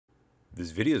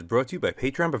This video is brought to you by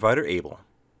Patreon provider Able.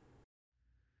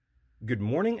 Good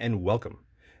morning and welcome.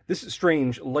 This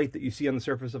strange light that you see on the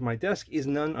surface of my desk is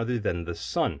none other than the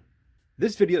sun.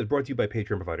 This video is brought to you by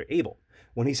Patreon provider Able.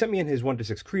 When he sent me in his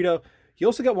 1-6 Credo, he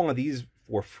also got one of these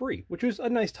for free, which was a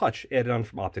nice touch added on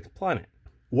from Optics Planet.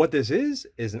 What this is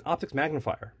an optics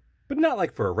magnifier, but not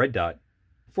like for a red dot,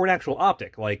 for an actual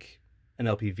optic, like an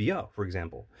LPVO, for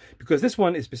example, because this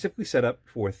one is specifically set up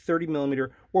for 30mm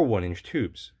or 1-inch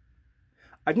tubes.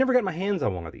 I've never got my hands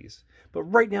on one of these, but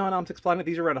right now on Optics Planet,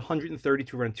 these are around $130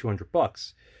 to around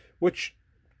 $200, which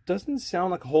doesn't sound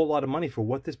like a whole lot of money for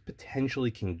what this potentially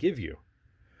can give you.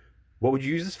 What would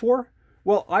you use this for?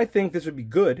 Well, I think this would be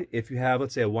good if you have,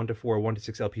 let's say, a 1-4 or 1-6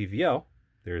 LPVO.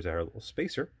 There's our little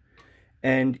spacer.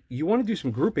 And you want to do some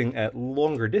grouping at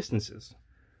longer distances.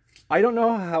 I don't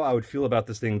know how I would feel about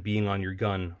this thing being on your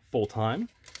gun full time,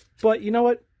 but you know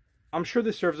what? I'm sure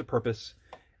this serves a purpose.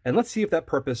 And let's see if that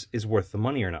purpose is worth the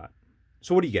money or not.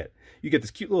 So what do you get? You get this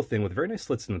cute little thing with very nice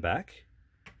slits in the back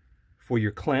for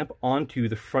your clamp onto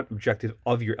the front objective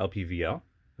of your LPVO.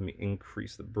 Let me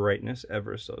increase the brightness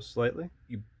ever so slightly.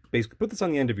 You basically put this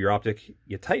on the end of your optic,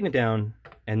 you tighten it down,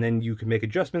 and then you can make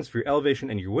adjustments for your elevation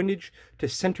and your windage to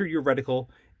center your reticle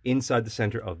inside the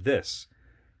center of this.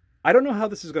 I don't know how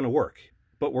this is going to work,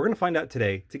 but we're going to find out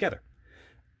today together.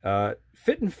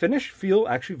 Fit and finish feel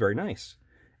actually very nice.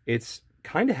 It's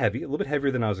kind of heavy, a little bit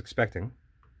heavier than I was expecting.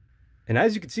 And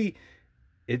as you can see,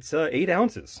 it's 8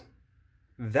 ounces.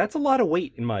 That's a lot of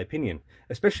weight, in my opinion,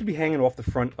 especially be hanging off the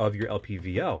front of your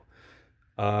LPVO.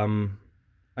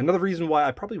 Another reason why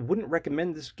I probably wouldn't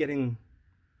recommend this getting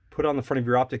put on the front of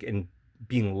your optic and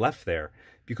being left there,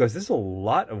 because this is a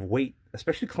lot of weight,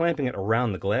 especially clamping it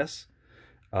around the glass,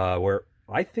 where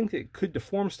I think it could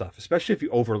deform stuff, especially if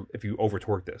you over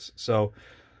torque this. So,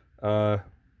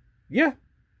 yeah,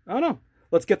 I don't know.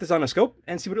 Let's get this on a scope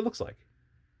and see what it looks like.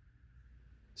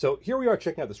 So here we are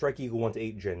checking out the Strike Eagle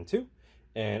 1-8 Gen 2,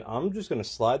 and I'm just going to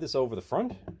slide this over the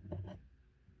front,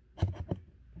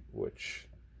 which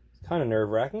is kind of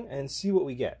nerve-wracking, and see what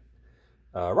we get.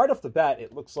 Right off the bat,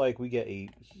 it looks like we get a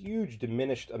huge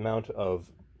diminished amount of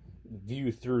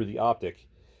view through the optic,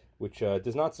 which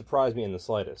does not surprise me in the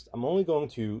slightest. I'm only going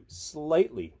to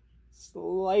slightly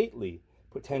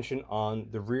put tension on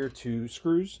the rear 2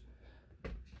 screws,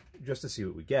 just to see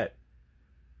what we get.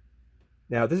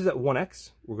 Now, this is at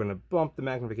 1x. We're going to bump the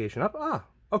magnification up. Ah,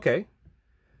 okay.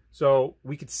 So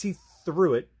we could see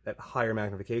through it at higher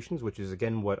magnifications, which is,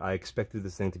 again, what I expected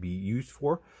this thing to be used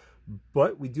for.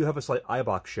 But we do have a slight eye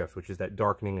box shift, which is that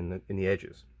darkening in the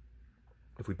edges.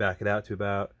 If we back it out to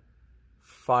about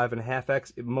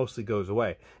 5.5x, it mostly goes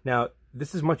away. Now,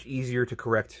 this is much easier to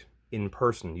correct in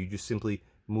person. You just simply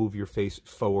move your face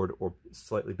forward or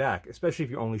slightly back, especially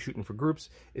if you're only shooting for groups.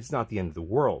 It's not the end of the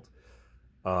world.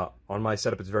 On my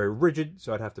setup, it's very rigid,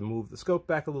 so I'd have to move the scope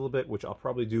back a little bit, which I'll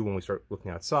probably do when we start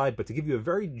looking outside. But to give you a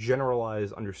very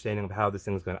generalized understanding of how this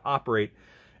thing is going to operate,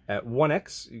 at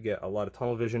 1x, you get a lot of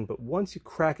tunnel vision, but once you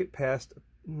crack it past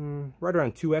right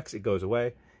around 2x, it goes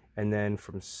away. And then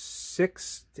from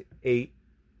 6 to 8,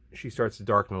 she starts to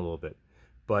darken a little bit.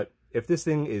 But if this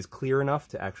thing is clear enough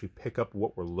to actually pick up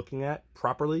what we're looking at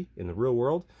properly in the real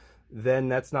world, then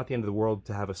that's not the end of the world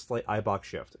to have a slight eye box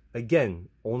shift. Again,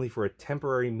 only for a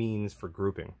temporary means for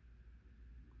grouping.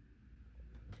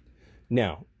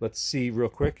 Now, let's see real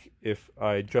quick if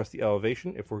I adjust the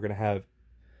elevation, if we're going to have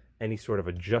any sort of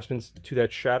adjustments to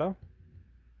that shadow.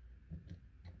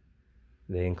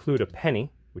 They include a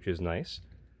penny, which is nice.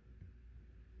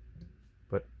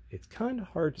 But it's kind of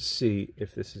hard to see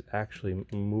if this is actually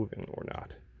moving or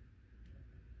not.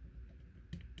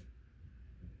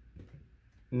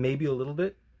 Maybe a little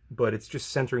bit, but it's just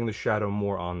centering the shadow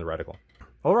more on the reticle.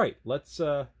 All right, let's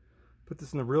put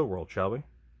this in the real world, shall we?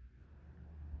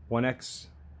 1x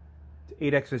to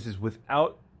 8x, this is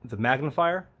without the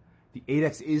magnifier. The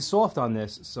 8x is soft on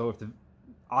this, so if the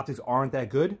optics aren't that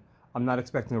good, I'm not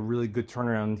expecting a really good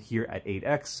turnaround here at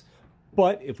 8x.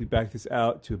 But if we back this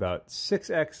out to about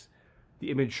 6x,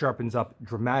 the image sharpens up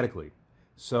dramatically.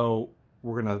 So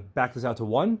we're going to back this out to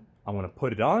 1. I'm going to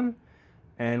put it on,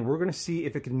 and we're going to see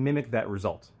if it can mimic that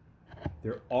result.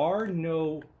 There are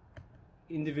no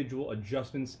individual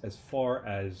adjustments as far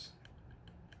as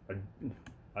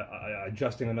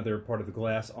adjusting another part of the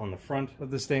glass on the front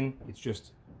of this thing. It's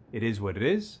just, it is what it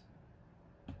is.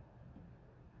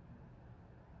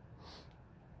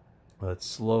 Let's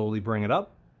slowly bring it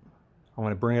up. I'm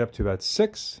going to bring it up to about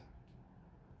 6,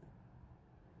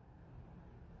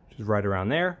 which is right around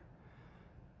there.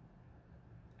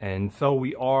 And though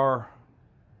we are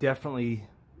definitely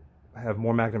have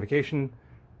more magnification,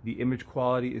 The image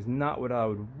quality is not what I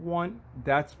would want.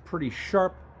 That's pretty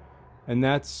sharp, and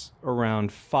that's around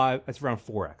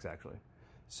 4x actually.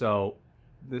 So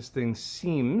this thing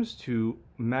seems to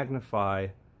magnify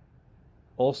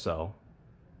also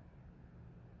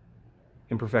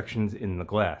imperfections in the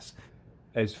glass.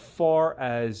 As far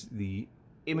as the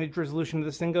image resolution of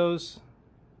this thing goes,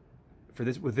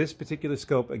 with this particular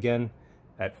scope, again,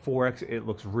 at 4x it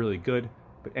looks really good,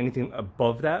 but anything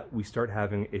above that we start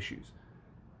having issues.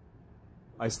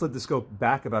 I slid the scope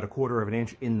back about 1/4 of an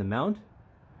inch in the mount,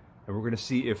 and we're going to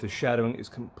see if the shadowing is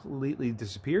completely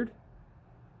disappeared.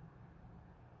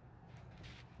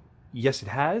 Yes, it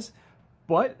has,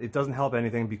 but it doesn't help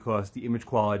anything because the image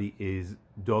quality is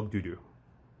dog doo-doo.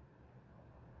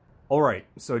 All right,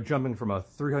 so jumping from a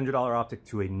 $300 optic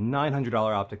to a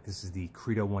 $900 optic, this is the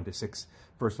Credo 1:6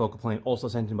 first focal plane, also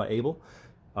sent in by Able.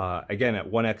 Again, at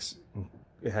 1x,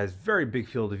 it has very big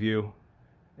field of view,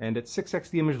 and at 6x,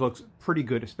 the image looks pretty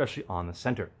good, especially on the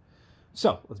center.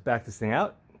 So let's back this thing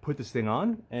out, put this thing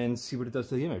on, and see what it does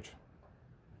to the image.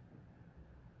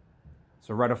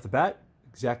 So right off the bat,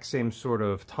 exact same sort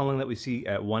of tunneling that we see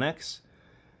at 1x,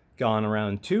 gone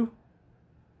around 2,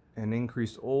 and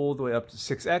increased all the way up to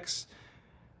 6x.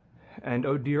 And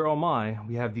oh dear, oh my,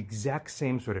 we have the exact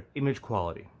same sort of image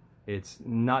quality. It's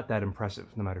not that impressive,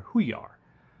 no matter who you are.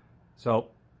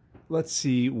 So let's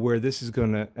see where this is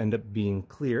going to end up being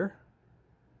clear,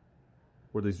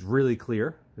 or at least really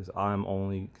clear, because I'm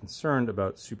only concerned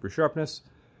about super sharpness.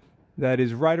 That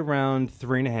is right around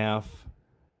 3.5.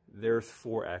 There's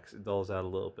 4x, it dulls out a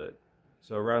little bit.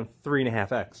 So around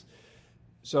 3.5x.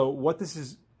 So what this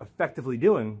is effectively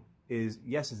doing is,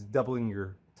 yes, it's doubling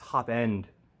your top end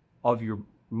of your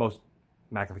most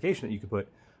magnification that you could put,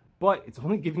 but it's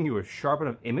only giving you a sharp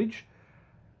enough image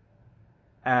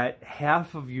at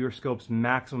half of your scope's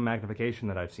maximum magnification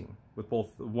that I've seen. With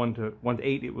both 1 to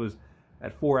 8, it was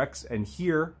at 4x, and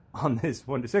here on this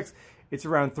 1:6, it's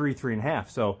around 3.5.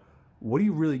 So what are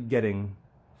you really getting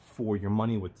for your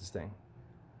money with this thing?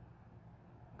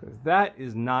 Because that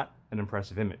is not an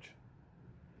impressive image.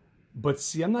 But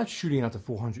see, I'm not shooting out to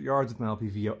 400 yards with my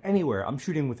LPVO anywhere. I'm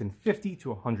shooting within 50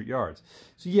 to 100 yards.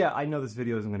 So yeah, I know this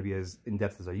video isn't going to be as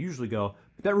in-depth as I usually go,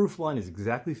 but that roof line is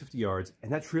exactly 50 yards,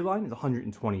 and that tree line is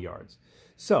 120 yards.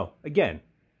 So again,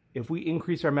 if we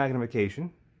increase our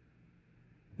magnification,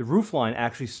 the roof line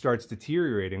actually starts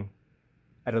deteriorating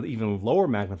at an even lower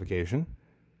magnification.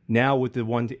 Now with the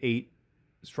 1 to 8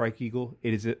 Strike Eagle,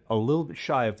 it is a little bit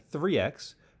shy of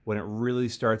 3x when it really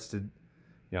starts to,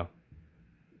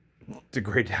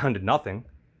 degrade down to nothing.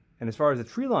 And as far as the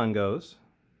tree line goes,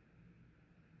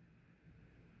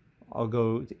 I'll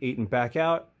go to 8 and back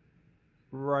out.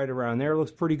 Right around there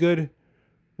looks pretty good.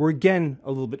 We're again a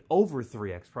little bit over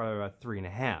 3x, probably about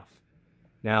 3.5.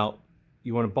 Now,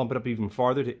 you want to bump it up even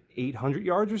farther to 800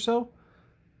 yards or so?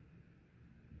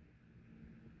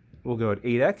 We'll go at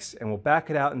 8x and we'll back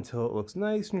it out until it looks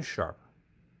nice and sharp.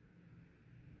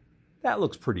 That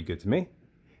looks pretty good to me.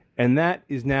 And that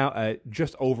is now at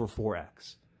just over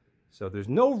 4x. So there's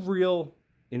no real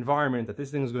environment that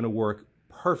this thing is going to work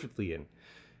perfectly in.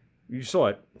 You saw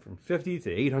it from 50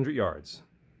 to 800 yards.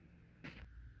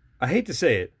 I hate to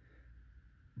say it,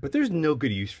 but there's no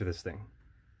good use for this thing.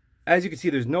 As you can see,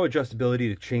 there's no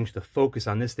adjustability to change the focus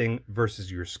on this thing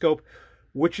versus your scope,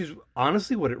 which is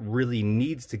honestly what it really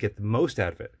needs to get the most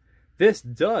out of it. This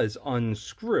does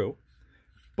unscrew,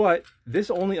 but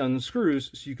this only unscrews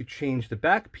so you could change the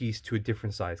back piece to a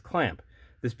different size clamp.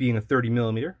 This being a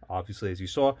 30mm, obviously, as you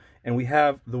saw, and we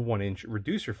have the 1-inch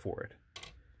reducer for it.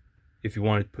 If you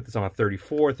want to put this on a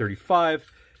 34,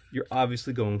 35, you're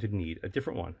obviously going to need a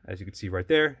different one. As you can see right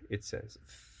there, it says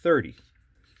 30.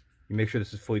 You make sure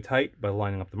this is fully tight by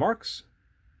lining up the marks,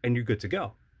 and you're good to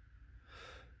go.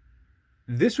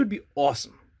 This would be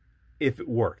awesome if it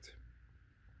worked.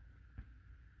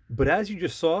 But as you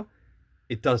just saw,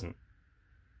 it doesn't.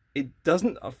 It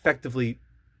doesn't effectively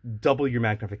double your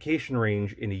magnification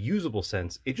range in a usable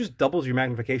sense. It just doubles your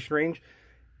magnification range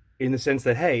in the sense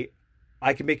that, hey,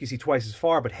 I can make you see twice as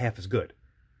far, but half as good.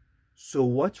 So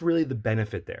what's really the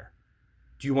benefit there?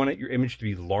 Do you want your image to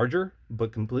be larger,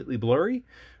 but completely blurry?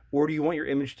 Or do you want your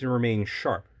image to remain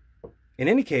sharp? In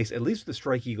any case, at least with the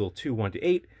Strike Eagle 2 1 to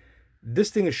 8,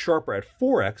 this thing is sharper at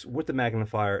 4x with the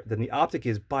magnifier than the optic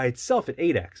is by itself at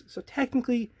 8x. So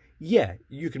technically, yeah,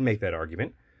 you can make that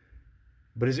argument.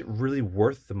 But is it really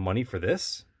worth the money for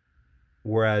this?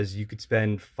 Whereas you could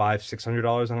spend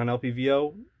 $500–600 on an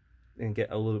LPVO and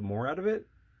get a little bit more out of it?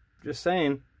 Just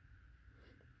saying.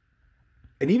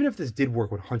 And even if this did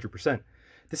work 100%,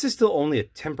 this is still only a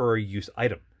temporary use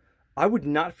item. I would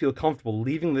not feel comfortable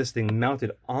leaving this thing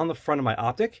mounted on the front of my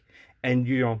optic and,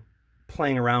 you know,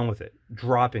 playing around with it,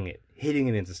 dropping it, hitting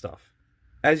it into stuff.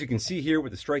 As you can see here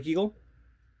with the Strike Eagle,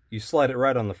 you slide it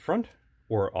right on the front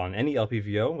or on any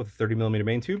LPVO with a 30mm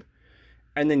main tube,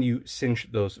 and then you cinch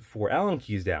those 4 Allen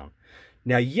keys down.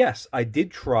 Now, yes, I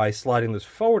did try sliding this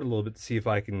forward a little bit to see if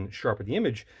I can sharpen the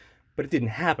image, but it didn't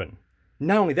happen.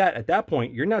 Not only that, at that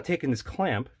point, you're now taking this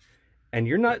clamp and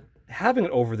you're not having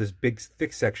it over this big,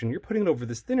 thick section. You're putting it over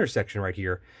this thinner section right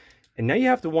here. And now you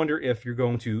have to wonder if you're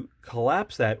going to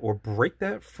collapse that or break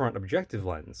that front objective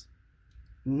lens.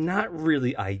 Not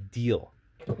really ideal.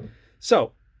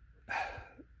 So,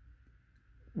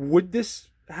 would this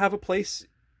have a place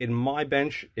in my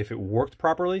bench if it worked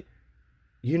properly?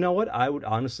 You know what? I would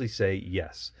honestly say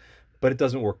yes, but it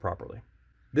doesn't work properly.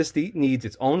 This needs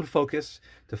its own focus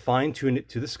to fine-tune it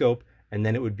to the scope, and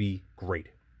then it would be great.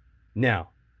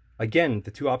 Now, again,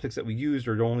 the 2 optics that we used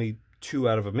are only 2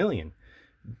 out of a million.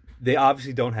 They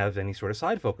obviously don't have any sort of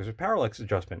side focus or parallax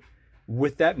adjustment.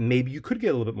 With that, maybe you could get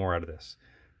a little bit more out of this.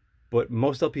 But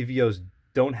most LPVOs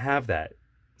don't have that,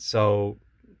 so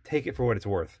take it for what it's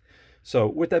worth. So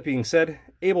with that being said,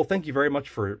 Abel, thank you very much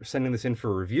for sending this in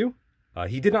for a review.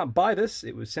 He did not buy this.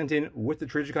 It was sent in with the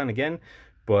Trijicon again,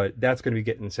 but that's going to be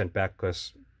getting sent back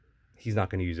because he's not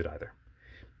going to use it either.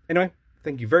 Anyway,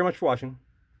 thank you very much for watching.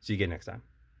 See you again next time.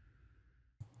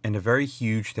 And a very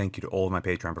huge thank you to all of my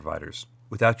Patreon providers.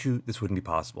 Without you, this wouldn't be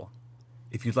possible.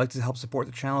 If you'd like to help support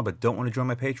the channel but don't want to join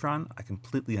my Patreon, I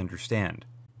completely understand.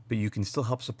 But you can still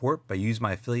help support by using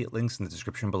my affiliate links in the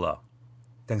description below.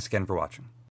 Thanks again for watching.